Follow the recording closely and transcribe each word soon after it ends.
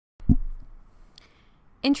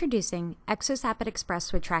Introducing ExoSAP-IT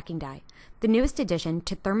Express with Tracking Dye, the newest addition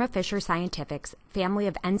to Thermo Fisher Scientific's family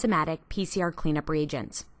of enzymatic PCR cleanup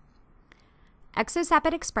reagents.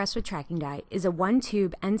 ExoSAP-IT Express with Tracking Dye is a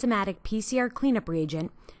one-tube enzymatic PCR cleanup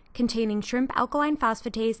reagent containing shrimp alkaline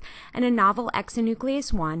phosphatase and a novel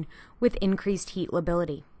exonuclease 1 with increased heat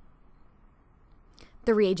lability.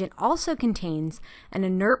 The reagent also contains an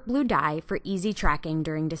inert blue dye for easy tracking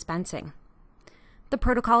during dispensing. The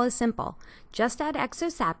protocol is simple. Just add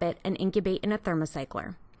ExoSAP-IT and incubate in a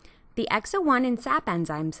thermocycler. The EXO-1 and SAP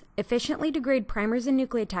enzymes efficiently degrade primers and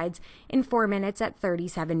nucleotides in 4 minutes at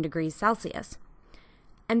 37 degrees Celsius.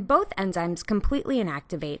 And both enzymes completely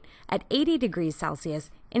inactivate at 80 degrees Celsius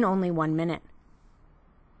in only 1 minute.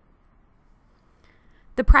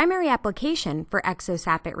 The primary application for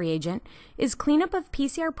ExoSAP-IT reagent is cleanup of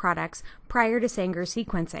PCR products prior to Sanger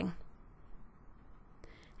sequencing.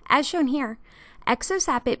 As shown here,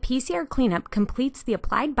 ExoSAP-IT PCR cleanup completes the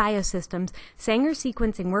Applied Biosystems Sanger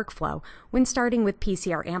sequencing workflow when starting with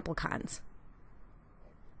PCR amplicons.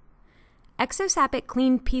 ExoSAP-IT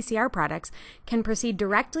cleaned PCR products can proceed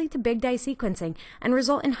directly to big dye sequencing and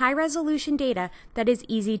result in high-resolution data that is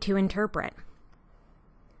easy to interpret.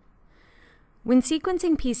 When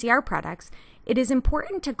sequencing PCR products, it is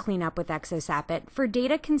important to clean up with ExoSAP-IT for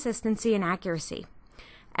data consistency and accuracy.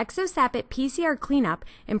 ExoSAP-IT PCR cleanup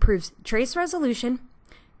improves trace resolution,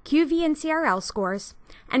 QV and CRL scores,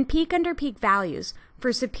 and peak under peak values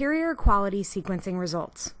for superior quality sequencing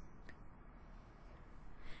results.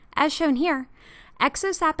 As shown here,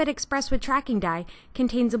 ExoSAP-IT Express with Tracking Dye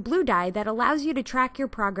contains a blue dye that allows you to track your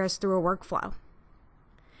progress through a workflow.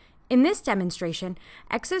 In this demonstration,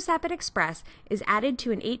 ExoSAP-IT Express is added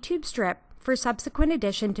to an 8-tube strip for subsequent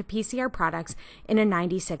addition to PCR products in a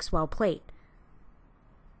 96-well plate.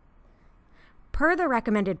 Per the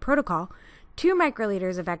recommended protocol, 2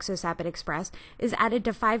 microliters of ExoSAP-IT Express is added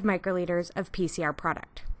to 5 microliters of PCR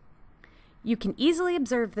product. You can easily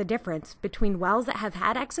observe the difference between wells that have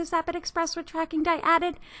had ExoSAP-IT Express with Tracking Dye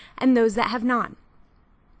added and those that have not.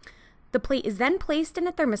 The plate is then placed in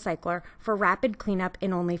a thermocycler for rapid cleanup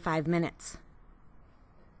in only 5 minutes.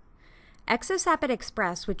 ExoSAP-IT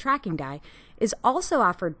Express with Tracking Dye is also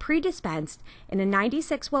offered pre-dispensed in a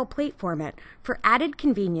 96-well plate format for added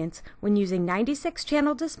convenience when using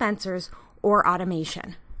 96-channel dispensers or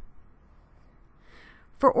automation.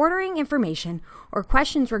 For ordering information or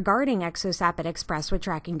questions regarding ExoSAP-IT Express with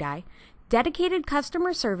Tracking Dye, dedicated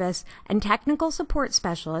customer service and technical support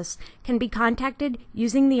specialists can be contacted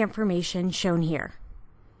using the information shown here.